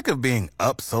of being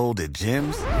upsold at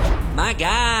gyms? My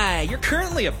guy, you're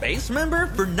currently a base member?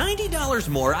 For $90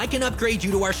 more, I can upgrade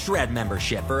you to our Shred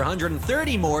membership. For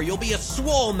 $130 more, you'll be a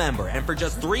Swole member. And for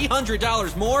just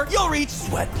 $300 more, you'll reach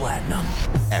Sweat Platinum.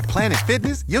 At Planet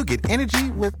Fitness, you'll get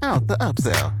energy without the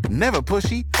upsell. Never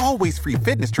pushy, always free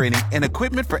fitness training and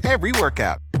equipment for every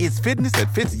workout. It's fitness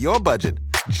that fits your budget.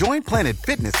 Join Planet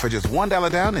Fitness for just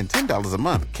 $1 down and $10 a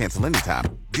month. Cancel anytime.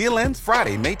 Deal ends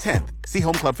Friday, May 10th. See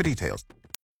Home Club for details.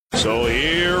 So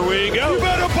here we go. You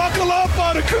better buckle up,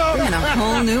 Buttercup. Bringing a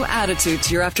whole new attitude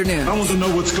to your afternoon. I want to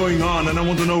know what's going on, and I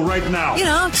want to know right now. You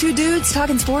know, two dudes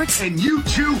talking sports. And you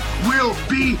two will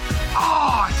be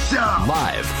awesome.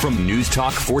 Live from News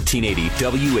Talk 1480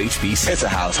 WHBC. It's a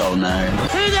household name.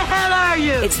 Who the hell are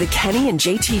you? It's the Kenny and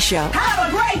JT Show. Have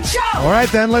a great show. All right,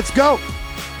 then, let's go.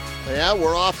 Yeah,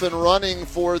 we're off and running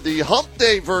for the Hump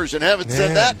Day version. Haven't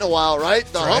said that in a while, right?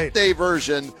 The Hump Day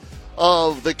version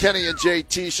of the Kenny and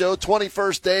JT Show.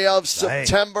 21st day of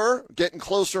September, getting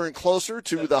closer and closer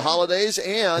to the holidays.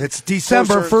 And it's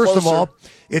December, first of all.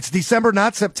 It's December,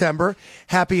 not September.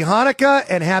 Happy Hanukkah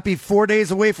and happy 4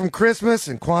 days away from Christmas,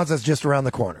 and Kwanzaa's just around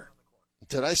the corner.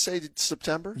 Did I say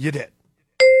September? You did.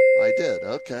 I did.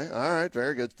 Okay. All right.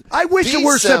 Very good. I wish it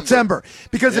were September,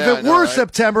 because if it were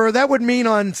September, that would mean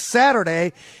on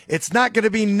Saturday it's not going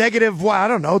to be negative, I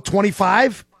don't know,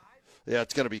 25? Yeah,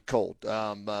 it's going to be cold.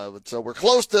 So we're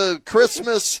close to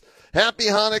Christmas. Happy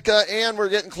Hanukkah, and we're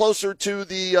getting closer to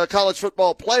the college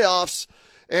football playoffs.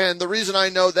 And the reason I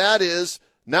know that is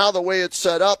now the way it's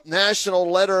set up, National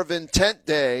Letter of Intent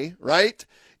Day, right,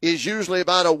 is usually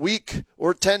about a week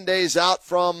or 10 days out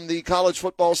from the college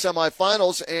football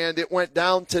semifinals, and it went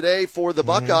down today for the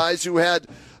Buckeyes, who had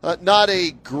not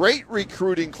a great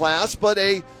recruiting class, but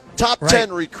a top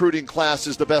 10 recruiting class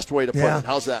is the best way to put it.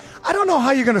 How's that? I don't know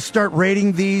how you're going to start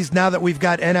rating these now that we've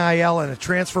got NIL and a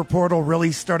transfer portal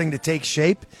really starting to take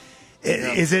shape.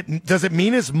 Does it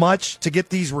mean as much to get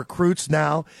these recruits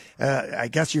now? I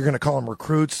guess you're going to call them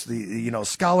recruits, the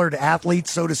scholared athletes,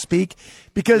 so to speak,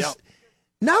 because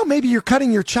now maybe you're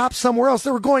cutting your chops somewhere else.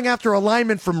 They were going after a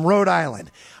lineman from Rhode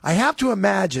Island. I have to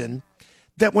imagine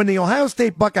that when the Ohio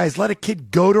State Buckeyes let a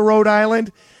kid go to Rhode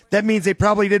Island, that means they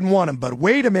probably didn't want him. But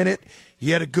wait a minute,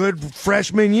 he had a good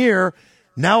freshman year.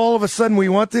 Now all of a sudden we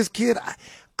want this kid?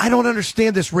 I don't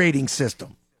understand this rating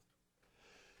system.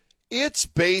 It's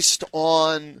based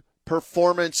on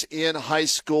performance in high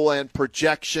school and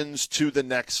projections to the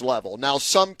next level. Now,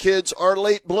 some kids are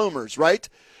late bloomers, right?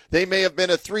 They may have been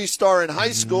a 3-star in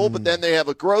high school, but then they have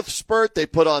a growth spurt. They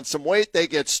put on some weight. They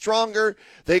get stronger.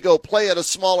 They go play at a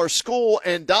smaller school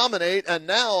and dominate. And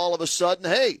now all of a sudden,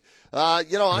 hey, I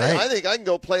think I can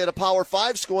go play at a Power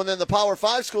 5 school. And then the Power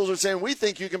 5 schools are saying, we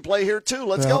think you can play here too.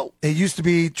 Let's go. It used to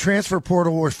be transfer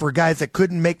portal was for guys that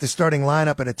couldn't make the starting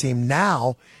lineup at a team.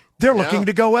 Now they're looking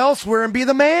to go elsewhere and be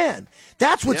the man.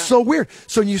 That's what's so weird.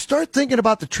 So when you start thinking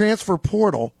about the transfer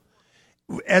portal,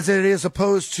 as it is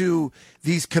opposed to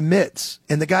these commits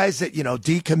and the guys that,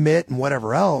 decommit and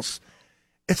whatever else,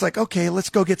 it's like, okay, let's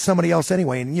go get somebody else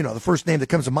anyway. And, the first name that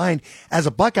comes to mind as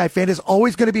a Buckeye fan is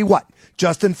always going to be what?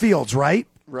 Justin Fields, right?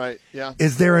 Right, yeah.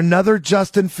 Is there another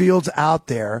Justin Fields out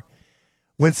there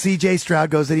when C.J. Stroud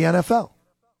goes to the NFL?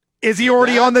 Is he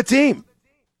already on the team?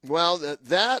 Well,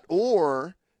 that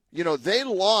or, they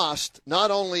lost not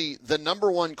only the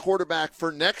number one quarterback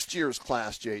for next year's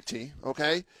class, JT,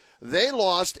 okay? They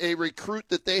lost a recruit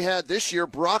that they had this year,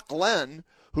 Brock Glenn,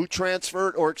 who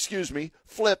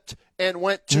flipped and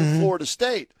went to Florida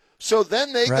State. So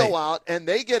then they go out and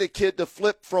they get a kid to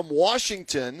flip from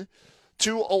Washington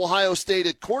to Ohio State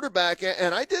at quarterback.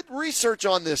 And I did research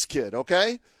on this kid,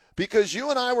 okay? Because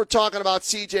you and I were talking about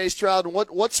C.J. Stroud and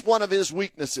what's one of his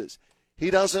weaknesses?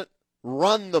 He doesn't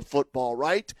run the football,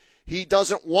 right? He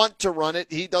doesn't want to run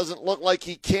it. He doesn't look like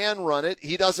he can run it.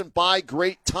 He doesn't buy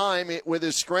great time with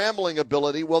his scrambling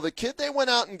ability. Well, the kid they went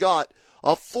out and got,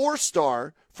 a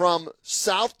 4-star from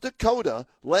South Dakota,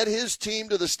 led his team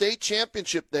to the state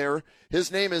championship there.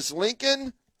 His name is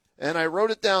Lincoln, and I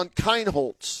wrote it down,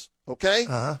 Kienholz, okay?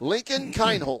 Lincoln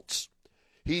Kienholz.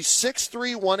 He's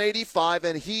 6'3", 185,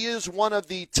 and he is one of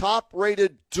the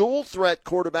top-rated dual-threat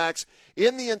quarterbacks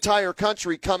in the entire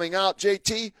country coming out.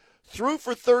 JT, threw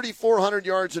for 3,400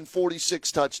 yards and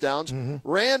 46 touchdowns,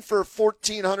 ran for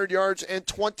 1,400 yards and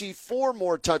 24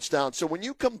 more touchdowns. So when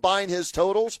you combine his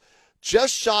totals,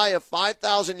 just shy of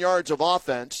 5,000 yards of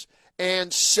offense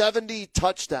and 70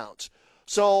 touchdowns.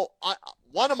 So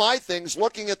one of my things,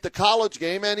 looking at the college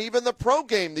game and even the pro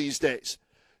game these days,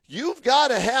 you've got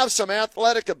to have some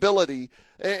athletic ability,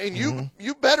 and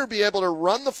you better be able to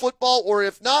run the football, or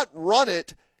if not run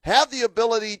it, have the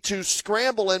ability to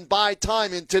scramble and buy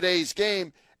time in today's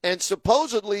game. And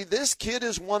supposedly this kid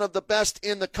is one of the best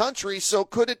in the country, so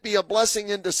could it be a blessing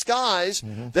in disguise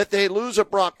that they lose a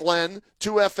Brock Glenn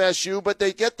to FSU, but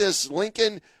they get this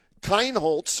Lincoln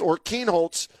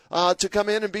Kienholz to come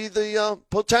in and be the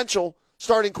potential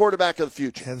starting quarterback of the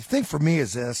future? Yeah, the thing for me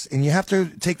is this, and you have to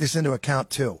take this into account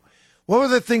too. What were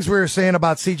the things we were saying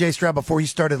about C.J. Stroud before he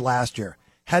started last year?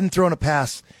 Hadn't thrown a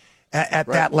pass at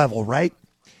that level, right?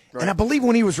 And I believe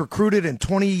when he was recruited in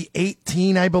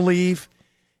 2018, I believe,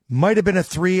 might have been a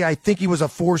 3. I think he was a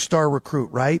 4-star recruit,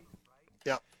 right?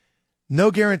 Yeah. No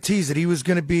guarantees that he was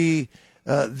going to be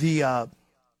the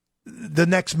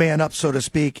next man up, so to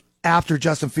speak, after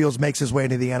Justin Fields makes his way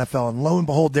into the NFL. And lo and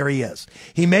behold, there he is.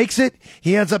 He makes it.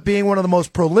 He ends up being one of the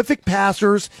most prolific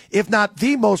passers, if not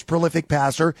the most prolific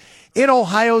passer, in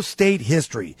Ohio State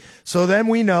history. So then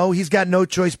we know he's got no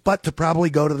choice but to probably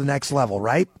go to the next level,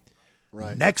 right?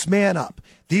 Right. Next man up.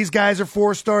 These guys are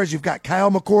 4 stars. You've got Kyle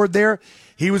McCord there.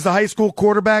 He was the high school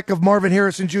quarterback of Marvin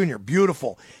Harrison Jr.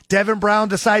 Beautiful. Devin Brown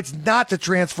decides not to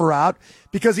transfer out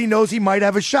because he knows he might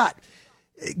have a shot.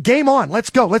 Game on. Let's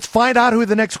go. Let's find out who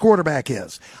the next quarterback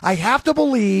is. I have to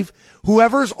believe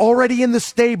whoever's already in the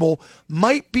stable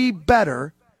might be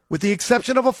better, with the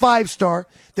exception of a 5-star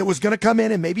that was going to come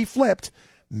in and maybe flipped.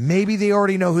 Maybe they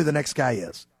already know who the next guy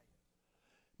is.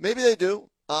 Maybe they do.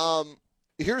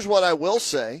 Here's what I will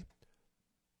say.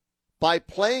 By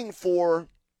playing for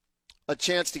a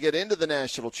chance to get into the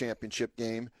national championship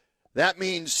game, that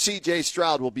means C.J.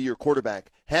 Stroud will be your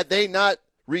quarterback. Had they not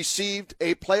received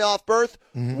a playoff berth,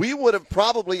 we would have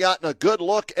probably gotten a good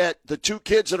look at the 2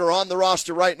 kids that are on the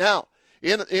roster right now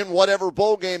in whatever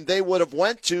bowl game they would have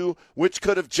went to, which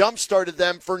could have jump-started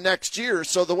them for next year.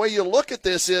 So the way you look at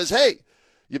this is, hey,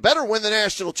 you better win the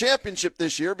national championship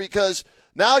this year because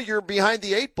now you're behind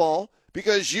the 8 ball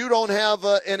because you don't have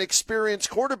an experienced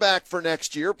quarterback for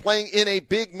next year playing in a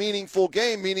big, meaningful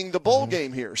game, meaning the bowl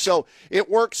game here. So it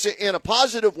works in a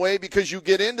positive way because you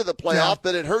get into the playoff,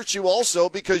 but it hurts you also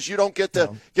because you don't get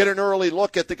to get an early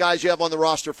look at the guys you have on the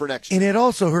roster for next year. And it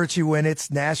also hurts you when it's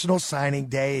National Signing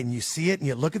Day and you see it and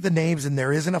you look at the names and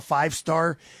there isn't a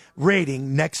 5-star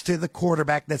rating next to the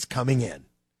quarterback that's coming in.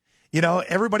 You know,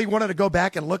 everybody wanted to go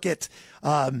back and look at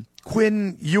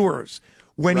Quinn Ewers.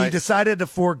 When he decided to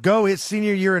forego his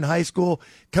senior year in high school,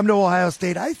 come to Ohio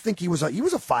State, I think he was a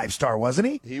 5-star, wasn't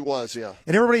he? He was, yeah.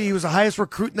 And he was the highest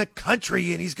recruit in the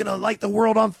country, and he's going to light the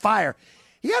world on fire.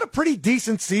 He had a pretty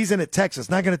decent season at Texas.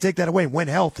 Not going to take that away.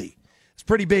 Went healthy. It's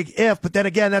pretty big if, but then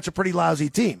again, that's a pretty lousy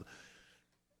team.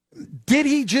 Did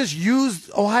he just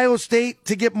use Ohio State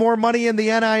to get more money in the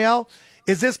NIL?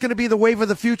 Is this going to be the wave of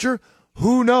the future?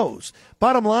 Who knows?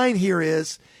 Bottom line here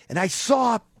is, and I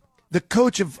saw the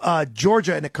coach of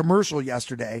Georgia in a commercial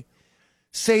yesterday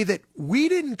say that we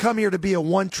didn't come here to be a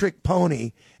one-trick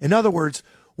pony. In other words,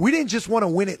 we didn't just want to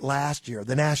win it last year,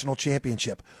 the national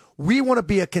championship. We want to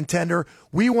be a contender.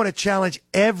 We want to challenge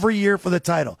every year for the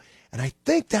title. And I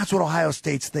think that's what Ohio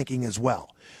State's thinking as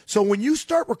well. So when you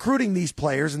start recruiting these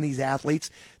players and these athletes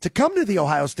to come to the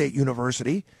Ohio State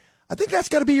University, I think that's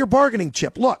got to be your bargaining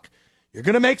chip. Look, you're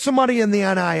going to make some money in the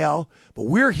NIL, but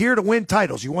we're here to win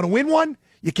titles. You want to win one?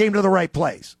 You came to the right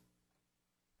place.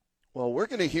 Well, we're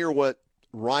going to hear what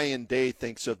Ryan Day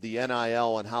thinks of the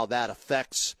NIL and how that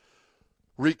affects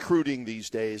recruiting these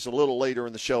days a little later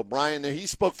in the show. Brian, he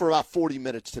spoke for about 40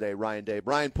 minutes today, Ryan Day.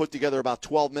 Brian put together about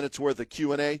 12 minutes worth of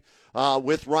Q&A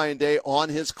with Ryan Day on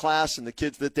his class and the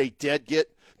kids that they did get,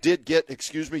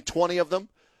 20 of them.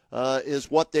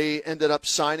 Is what they ended up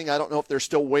signing. I don't know if they're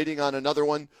still waiting on another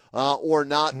one or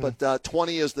not, but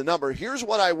 20 is the number. Here's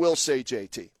what I will say,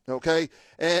 JT, okay?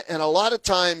 And a lot of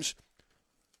times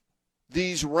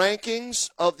these rankings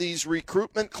of these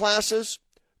recruitment classes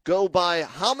go by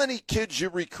how many kids you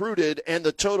recruited and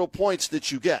the total points that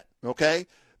you get, okay?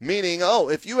 Meaning,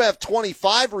 if you have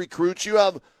 25 recruits, you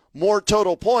have more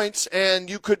total points and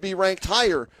you could be ranked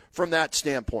higher from that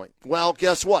standpoint. Well,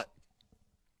 guess what?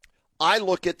 I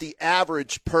look at the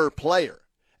average per player.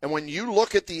 And when you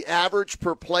look at the average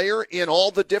per player in all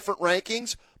the different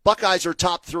rankings, Buckeyes are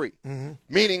top 3,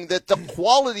 meaning that the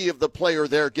quality of the player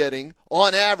they're getting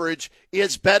on average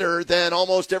is better than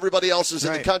almost everybody else's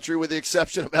in the country with the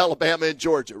exception of Alabama and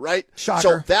Georgia, right? Shocker.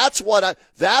 So that's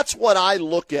what I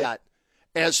look at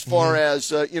as far as,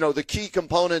 the key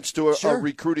components to a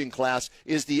recruiting class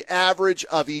is the average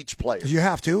of each player. You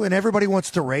have to, and everybody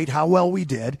wants to rate how well we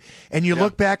did. And you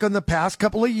look back on the past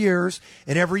couple of years,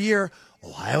 and every year,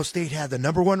 Ohio State had the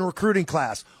number 1 recruiting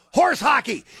class. Horse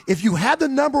hockey! If you had the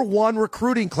number 1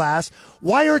 recruiting class,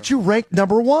 why aren't you ranked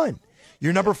number 1?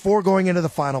 You're number 4 going into the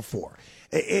Final Four.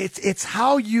 It's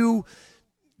how you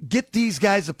get these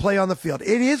guys to play on the field.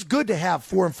 It is good to have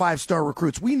 4- and 5-star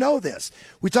recruits. We know this.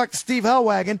 We talked to Steve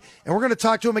Hellwagon, and we're going to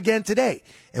talk to him again today.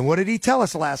 And what did he tell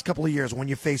us the last couple of years when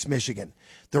you face Michigan?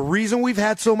 The reason we've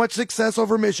had so much success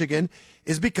over Michigan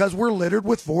is because we're littered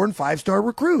with 4- and 5-star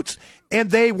recruits,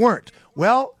 and they weren't.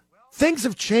 Well, things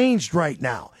have changed right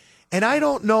now, and I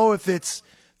don't know if it's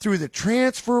through the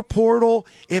transfer portal,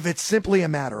 if it's simply a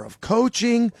matter of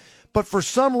coaching, but for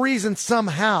some reason,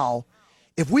 somehow,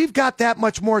 if we've got that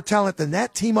much more talent than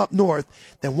that team up north,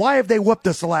 then why have they whooped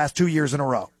us the last 2 years in a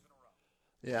row?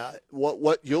 Yeah,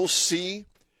 what you'll see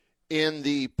in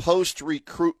the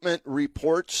post-recruitment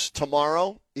reports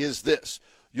tomorrow is this.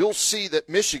 You'll see that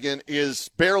Michigan is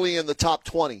barely in the top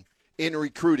 20 in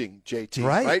recruiting, JT,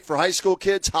 right? For high school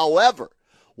kids. However,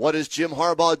 what is Jim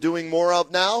Harbaugh doing more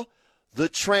of now? The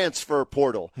transfer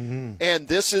portal. Mm-hmm. And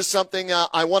this is something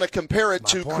I want to compare it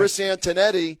to Chris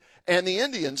Antonetti and the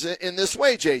Indians in this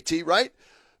way, JT, right?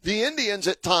 The Indians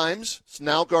at times,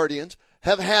 now Guardians,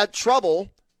 have had trouble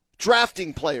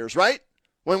drafting players, right?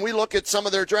 When we look at some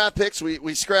of their draft picks,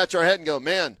 we scratch our head and go,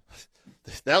 man,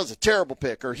 that was a terrible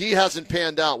pick, or he hasn't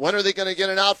panned out. When are they going to get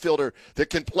an outfielder that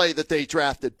can play that they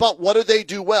drafted? But what do they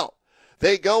do well?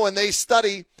 They go and they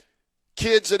study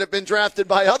kids that have been drafted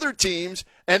by other teams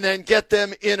and then get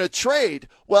them in a trade.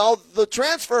 Well, the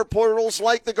transfer portal's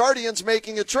like the Guardians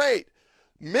making a trade.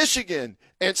 Michigan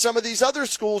and some of these other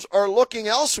schools are looking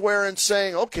elsewhere and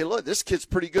saying, okay, look, this kid's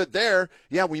pretty good there.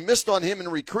 Yeah, we missed on him in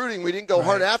recruiting. We didn't go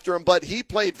hard after him, but he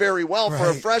played very well for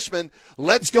a freshman.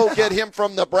 Let's go get him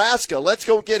from Nebraska. Let's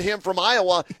go get him from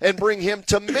Iowa and bring him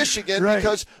to Michigan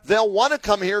because they'll want to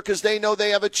come here because they know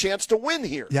they have a chance to win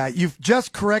here. Yeah, you've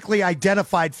just correctly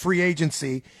identified free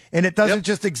agency, and it doesn't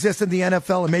just exist in the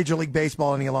NFL and Major League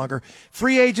Baseball any longer.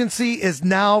 Free agency is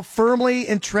now firmly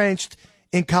entrenched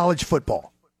in college football.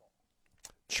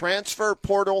 Transfer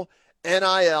portal,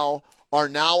 NIL are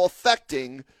now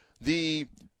affecting the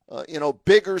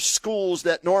bigger schools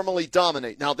that normally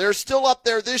dominate. Now they're still up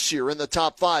there this year in the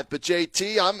top 5, but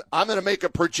JT, I'm going to make a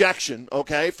projection,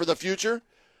 okay, for the future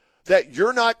that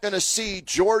you're not going to see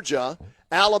Georgia,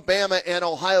 Alabama, and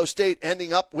Ohio State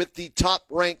ending up with the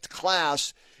top-ranked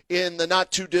class in the not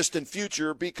too distant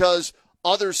future because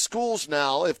other schools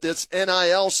now, if this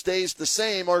NIL stays the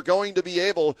same, are going to be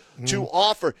able to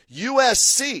offer.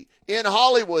 USC in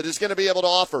Hollywood is going to be able to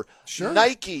offer. Sure.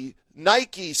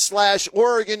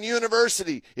 Nike/Oregon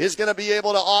University is going to be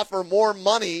able to offer more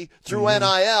money through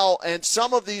NIL, and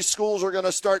some of these schools are going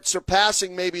to start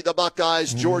surpassing maybe the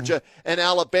Buckeyes, Georgia, and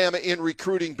Alabama in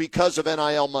recruiting because of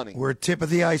NIL money. We're tip of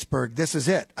the iceberg. This is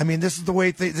it. I mean, this is the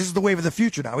way. This is the wave of the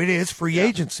future now. It is free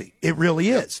agency. It really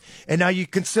is. And now you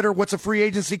consider what's a free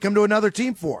agency come to another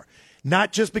team for?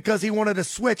 Not just because he wanted to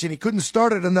switch and he couldn't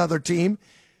start at another team,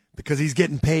 because he's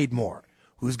getting paid more.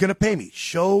 Who's going to pay me?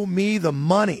 Show me the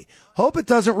money. Hope it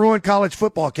doesn't ruin college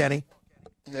football, Kenny.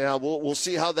 Yeah, we'll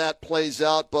see how that plays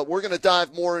out, but we're going to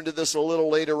dive more into this a little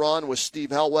later on with Steve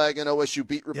Hellwagon, OSU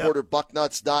beat reporter,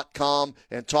 Bucknuts.com,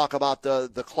 and talk about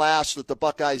the class that the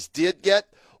Buckeyes did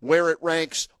get, where it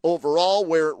ranks overall,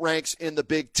 where it ranks in the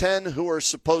Big Ten, who are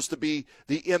supposed to be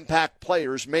the impact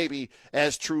players, maybe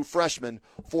as true freshmen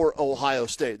for Ohio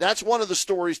State. That's one of the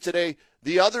stories today.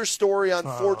 The other story,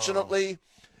 unfortunately,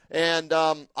 and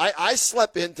I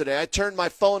slept in today. I turned my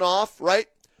phone off, right?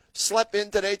 Slept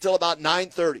in today till about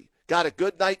 9:30. Got a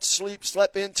good night's sleep,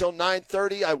 slept in till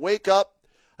 9:30. I wake up,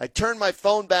 I turn my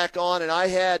phone back on, and I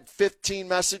had 15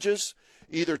 messages,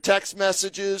 either text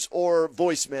messages or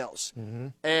voicemails,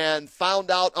 and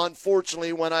found out,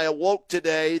 unfortunately, when I awoke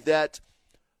today that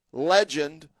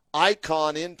legend,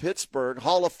 icon in Pittsburgh,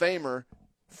 Hall of Famer,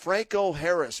 Franco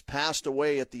Harris passed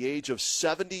away at the age of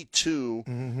 72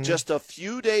 just a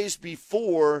few days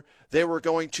before they were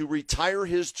going to retire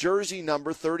his jersey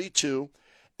number 32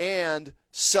 and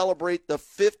celebrate the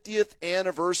 50th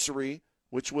anniversary,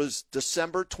 which was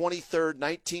December 23rd,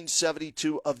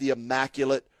 1972, of the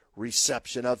Immaculate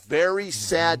Reception. A very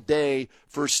sad day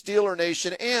for Steeler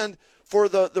Nation and for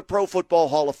the Pro Football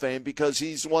Hall of Fame because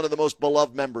he's one of the most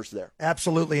beloved members there.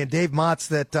 Absolutely. And Dave Motz,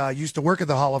 that used to work at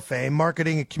the Hall of Fame,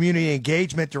 marketing and community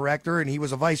engagement director, and he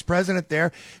was a vice president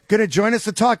there, going to join us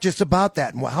to talk just about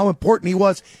that and how important he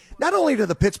was, not only to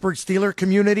the Pittsburgh Steeler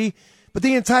community, but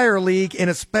the entire league and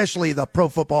especially the Pro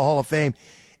Football Hall of Fame.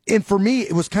 And for me,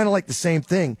 it was kind of like the same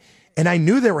thing. And I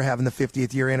knew they were having the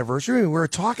 50th year anniversary. We were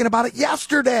talking about it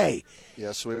yesterday.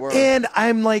 Yes, we were. And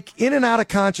I'm like in and out of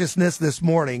consciousness this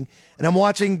morning, and I'm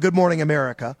watching Good Morning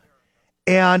America,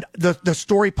 and the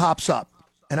story pops up,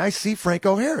 and I see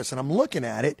Franco Harris, and I'm looking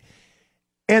at it,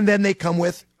 and then they come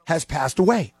with, has passed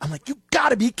away. I'm like, you got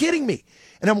to be kidding me.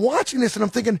 And I'm watching this, and I'm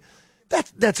thinking,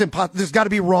 That's impossible. There's got to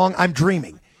be wrong. I'm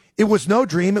dreaming. It was no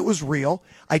dream. It was real.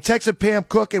 I texted Pam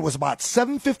Cook. It was about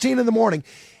 7:15 in the morning.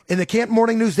 In the Canton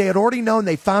Morning News, they had already known.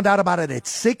 They found out about it at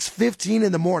 6:15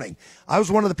 in the morning. I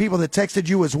was one of the people that texted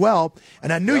you as well,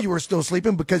 and I knew you were still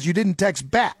sleeping because you didn't text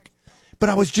back. But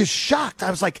I was just shocked.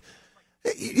 I was like,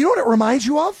 you know what it reminds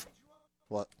you of?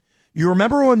 What? You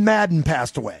remember when Madden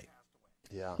passed away?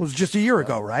 Yeah. It was just a year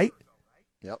ago, right?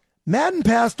 Yep. Madden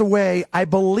passed away, I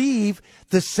believe,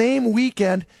 the same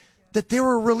weekend that they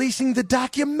were releasing the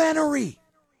documentary.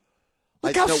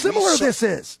 Look how similar this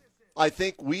is. I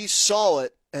think we saw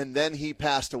it, and then he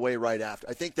passed away right after.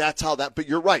 I think that's how that. But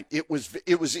you're right. It was.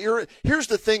 Here's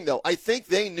the thing, though. I think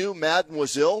they knew Madden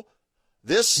was ill.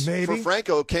 This, Maybe. for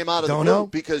Franco, came out of Don't the blue know.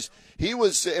 because he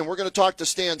was, and we're going to talk to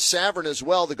Stan Savran as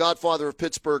well, the godfather of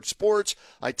Pittsburgh sports.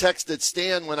 I texted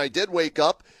Stan when I did wake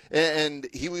up, and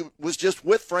he was just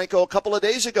with Franco a couple of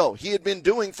days ago. He had been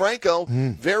doing, Franco,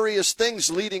 various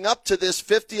things leading up to this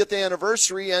 50th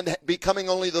anniversary and becoming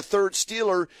only the third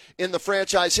Steeler in the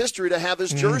franchise history to have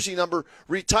his jersey number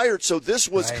retired. So this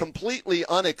was completely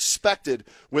unexpected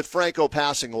with Franco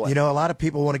passing away. You know, a lot of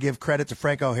people want to give credit to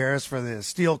Franco Harris for the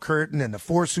Steel Curtain and the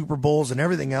 4 Super Bowls and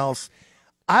everything else.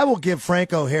 I will give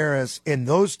Franco Harris and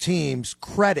those teams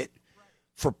credit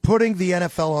for putting the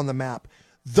NFL on the map.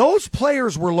 Those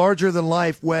players were larger than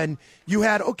life when you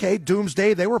had,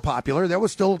 Doomsday, they were popular. There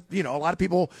was still, a lot of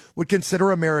people would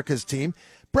consider America's team.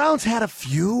 Browns had a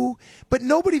few, but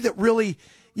nobody that really,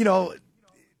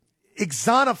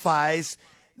 exonifies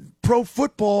pro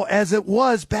football as it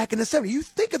was back in the 70s. You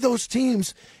think of those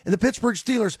teams and the Pittsburgh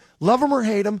Steelers, love them or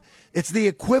hate them, it's the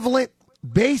equivalent,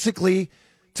 basically,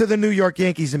 to the New York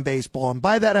Yankees in baseball. And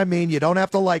by that I mean you don't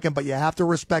have to like them, but you have to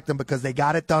respect them because they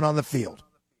got it done on the field.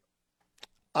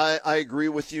 I agree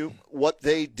with you. What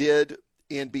they did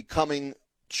in becoming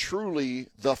truly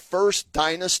the first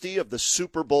dynasty of the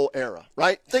Super Bowl era,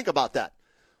 right? Think about that.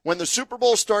 When the Super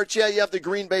Bowl starts, you have the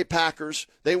Green Bay Packers.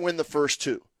 They win the first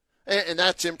 2. And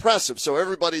that's impressive. So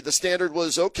everybody, the standard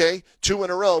was, 2 in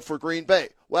a row for Green Bay.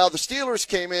 Well, the Steelers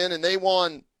came in and they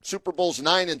won Super Bowls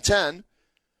 9 and 10.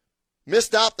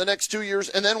 Missed out the next 2 years,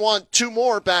 and then won 2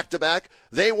 more back-to-back.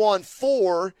 They won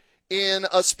 4 in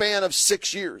a span of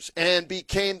 6 years and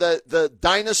became the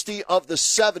dynasty of the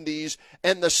 70s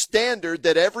and the standard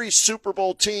that every Super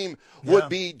Bowl team would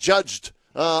be judged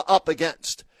up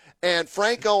against. And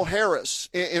Franco Harris,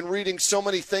 in reading so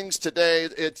many things today,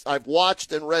 I've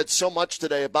watched and read so much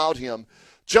today about him.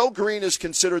 Joe Green is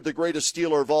considered the greatest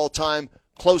Steeler of all time.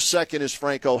 Close second is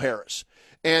Franco Harris.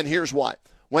 And here's why.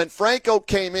 When Franco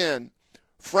came in,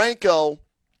 Franco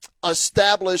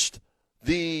established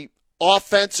the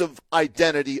offensive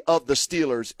identity of the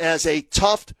Steelers as a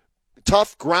tough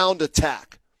ground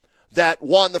attack that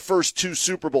won the first 2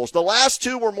 Super Bowls. The last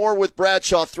 2 were more with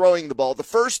Bradshaw throwing the ball. The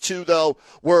first 2, though,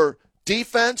 were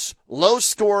defense, low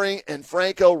scoring, and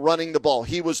Franco running the ball.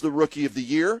 He was the Rookie of the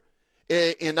Year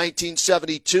in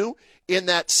 1972. In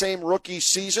that same rookie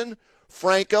season,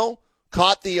 Franco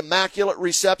caught the immaculate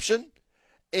reception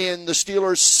in the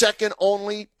Steelers' second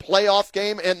only playoff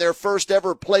game and their first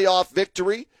ever playoff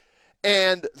victory.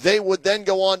 And they would then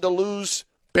go on to lose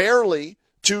barely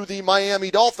to the Miami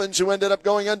Dolphins, who ended up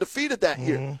going undefeated that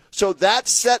year. So that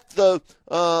set the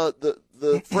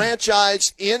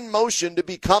franchise in motion to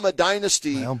become a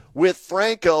dynasty with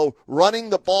Franco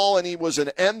running the ball, and he was an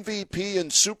MVP in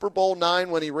Super Bowl 9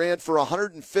 when he ran for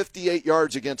 158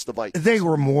 yards against the Vikings. They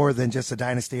were more than just a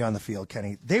dynasty on the field,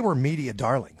 Kenny. They were media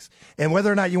darlings. And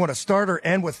whether or not you want to start or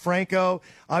end with Franco,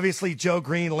 obviously Joe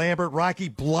Green, Lambert, Rocky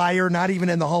Blyer, not even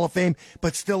in the Hall of Fame,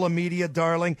 but still a media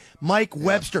darling. Mike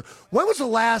Webster. When was the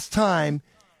last time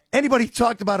anybody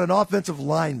talked about an offensive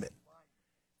lineman?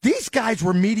 These guys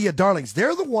were media darlings.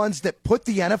 They're the ones that put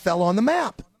the NFL on the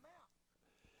map.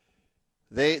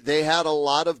 They had a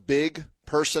lot of big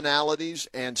personalities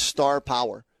and star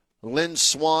power. Lynn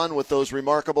Swann with those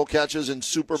remarkable catches in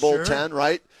Super Bowl 10,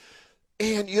 right?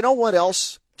 And you know what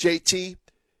else, JT?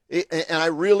 And I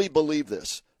really believe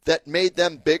this, that made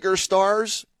them bigger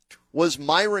stars was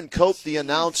Myron Cope, the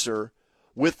announcer,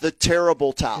 with the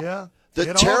terrible towel. Yeah.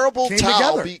 The terrible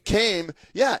towel became,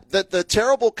 the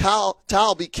terrible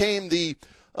towel became the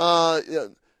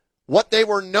what they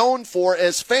were known for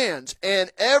as fans.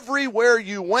 And everywhere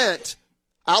you went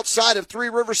outside of Three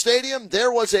River Stadium,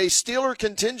 there was a Steeler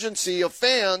contingency of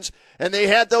fans, and they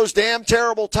had those damn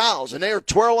terrible towels, and they were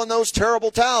twirling those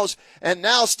terrible towels. And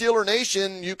now Steeler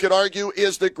Nation, you could argue,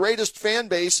 is the greatest fan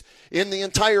base in the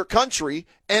entire country,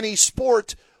 any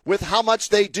sport, with how much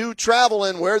they do travel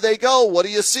and where they go. What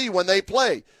do you see when they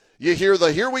play? You hear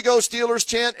the "Here we go Steelers"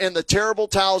 chant, and the terrible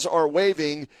towels are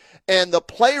waving. And the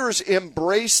players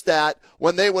embraced that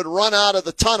when they would run out of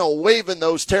the tunnel waving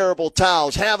those terrible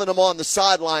towels, having them on the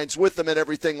sidelines with them and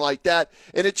everything like that.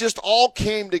 And it just all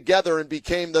came together and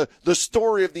became the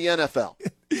story of the NFL.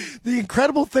 The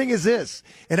incredible thing is this,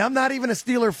 and I'm not even a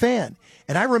Steeler fan,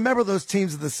 and I remember those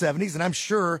teams of the 70s, and I'm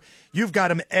sure you've got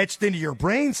them etched into your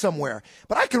brain somewhere,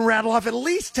 but I can rattle off at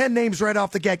least 10 names right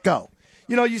off the get-go.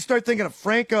 You know, you start thinking of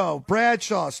Franco,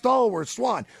 Bradshaw, Stallworth,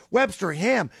 Swan, Webster,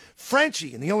 Ham,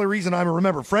 Frenchie. And the only reason I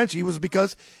remember Frenchie was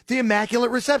because the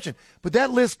Immaculate Reception. But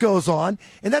that list goes on,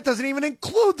 and that doesn't even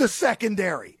include the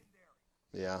secondary.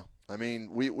 Yeah. I mean,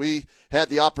 we had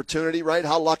the opportunity, right?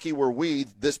 How lucky were we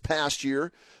this past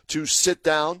year to sit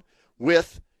down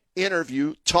with,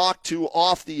 interview, talk to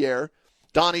off the air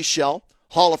Donnie Shell,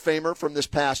 Hall of Famer from this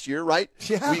past year, right?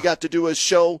 Yeah. We got to do a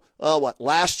show,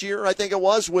 last year, I think it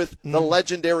was, with the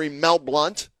legendary Mel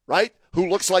Blount, right? Who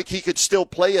looks like he could still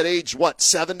play at age,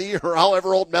 70 or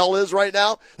however old Mel is right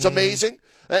now. It's amazing.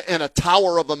 And a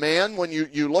tower of a man. When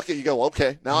you look at it, you go,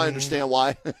 okay, now I understand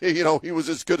why, he was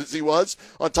as good as he was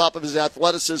on top of his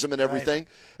athleticism and everything.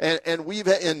 Right.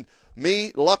 And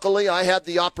me, luckily, I had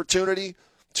the opportunity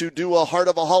to do a Heart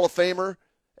of a Hall of Famer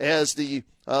as the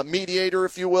mediator,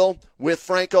 if you will, with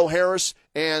Franco Harris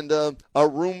and a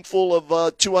room full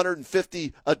of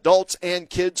 250 adults and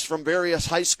kids from various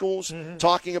high schools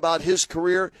talking about his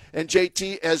career. And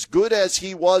JT, as good as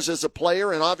he was as a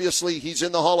player, and obviously he's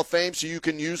in the Hall of Fame, so you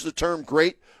can use the term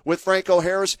great with Franco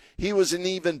Harris, he was an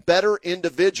even better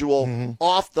individual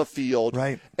off the field.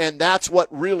 Right. And that's what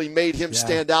really made him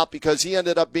stand out, because he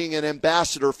ended up being an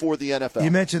ambassador for the NFL.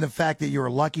 You mentioned the fact that you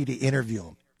were lucky to interview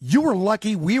him. You were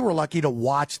lucky, we were lucky to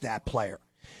watch that player.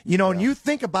 And you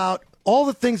think about all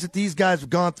the things that these guys have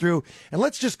gone through, and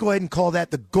let's just go ahead and call that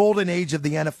the golden age of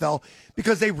the NFL,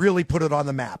 because they really put it on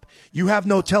the map. You have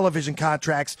no television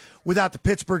contracts without the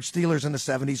Pittsburgh Steelers in the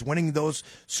 70s winning those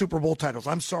Super Bowl titles.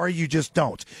 I'm sorry, you just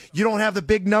don't. You don't have the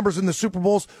big numbers in the Super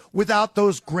Bowls without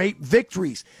those great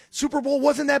victories. Super Bowl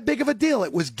wasn't that big of a deal.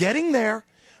 It was getting there,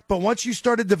 but once you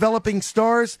started developing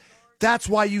stars, that's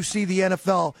why you see the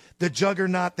NFL, the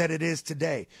juggernaut that it is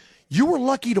today. You were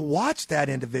lucky to watch that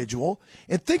individual.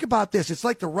 And think about this. It's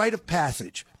like the rite of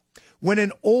passage. When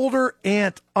an older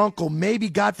aunt, uncle, maybe,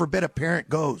 God forbid, a parent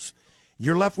goes,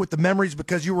 you're left with the memories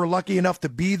because you were lucky enough to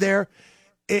be there.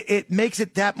 It makes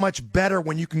it that much better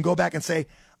when you can go back and say,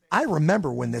 I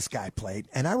remember when this guy played,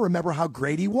 and I remember how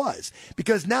great he was.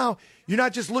 Because now you're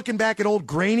not just looking back at old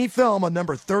grainy film on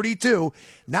number 32.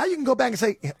 Now you can go back and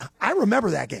say, I remember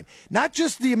that game. Not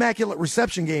just the Immaculate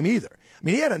Reception game either. I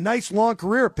mean, he had a nice long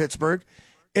career at Pittsburgh,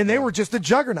 and they were just a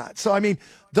juggernaut. So, I mean,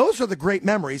 those are the great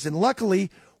memories, and luckily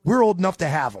we're old enough to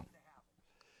have them.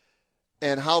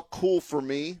 And how cool for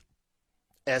me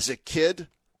as a kid,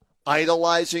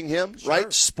 idolizing him,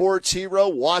 right? Sports hero,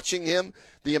 watching him.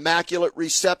 The Immaculate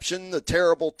Reception, the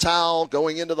terrible towel,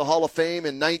 going into the Hall of Fame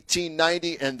in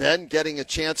 1990, and then getting a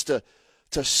chance to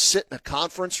sit in a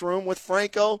conference room with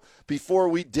Franco before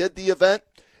we did the event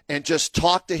and just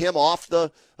talk to him off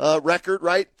the record,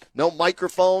 right? No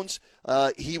microphones.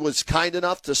 He was kind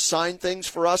enough to sign things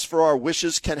for us for our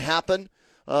Wishes Can Happen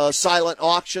silent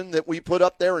auction that we put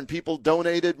up there, and people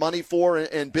donated money for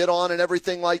and bid on and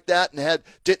everything like that, and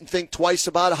didn't think twice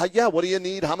about it. What do you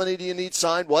need? How many do you need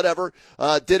signed? Whatever.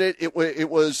 Did it. It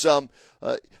was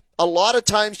a lot of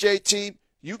times, JT,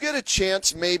 you get a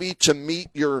chance maybe to meet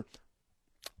your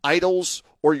idols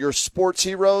or your sports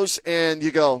heroes, and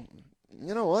you go,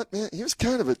 you know what, man, he was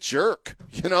kind of a jerk.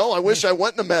 I wish I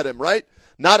went and met him, right?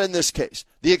 Not in this case.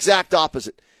 The exact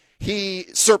opposite. He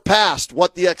surpassed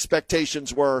what the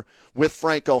expectations were with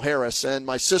Franco Harris. And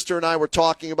my sister and I were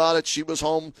talking about it. She was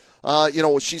home,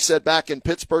 she said back in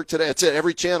Pittsburgh today. That's it.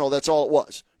 Every channel, that's all it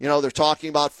was. They're talking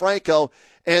about Franco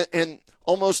and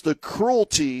almost the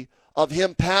cruelty of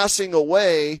him passing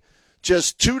away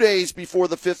just 2 days before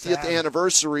the 50th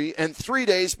anniversary and 3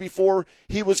 days before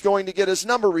he was going to get his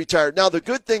number retired. Now, the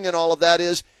good thing in all of that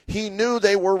is he knew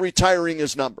they were retiring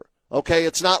his number. Okay,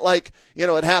 it's not like,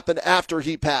 it happened after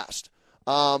he passed.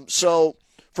 So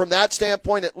from that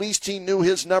standpoint, at least he knew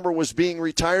his number was being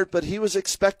retired, but he was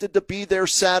expected to be there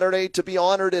Saturday to be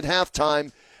honored at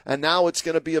halftime, and now it's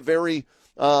going to be a very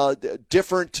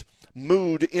different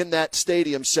mood in that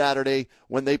stadium Saturday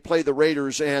when they play the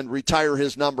Raiders and retire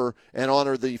his number and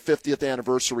honor the 50th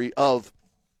anniversary of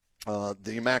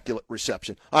the Immaculate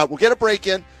Reception. All right, we'll get a break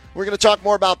in. We're going to talk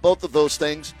more about both of those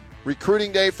things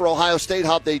recruiting day for Ohio State.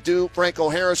 How'd they do? Franco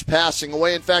Harris passing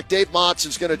away. In fact, Dave Motz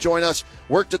is going to join us.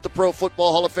 Worked at the Pro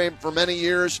Football Hall of Fame for many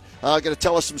years. Going to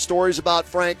tell us some stories about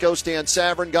Franco. Stan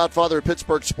Savran, godfather of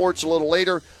Pittsburgh sports, a little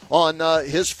later on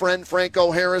his friend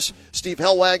Franco Harris. Steve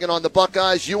Hellwagon on the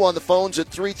Buckeyes. You on the phones at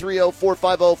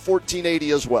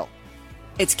 330-450-1480 as well.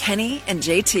 It's Kenny and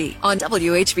JT on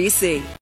WHBC.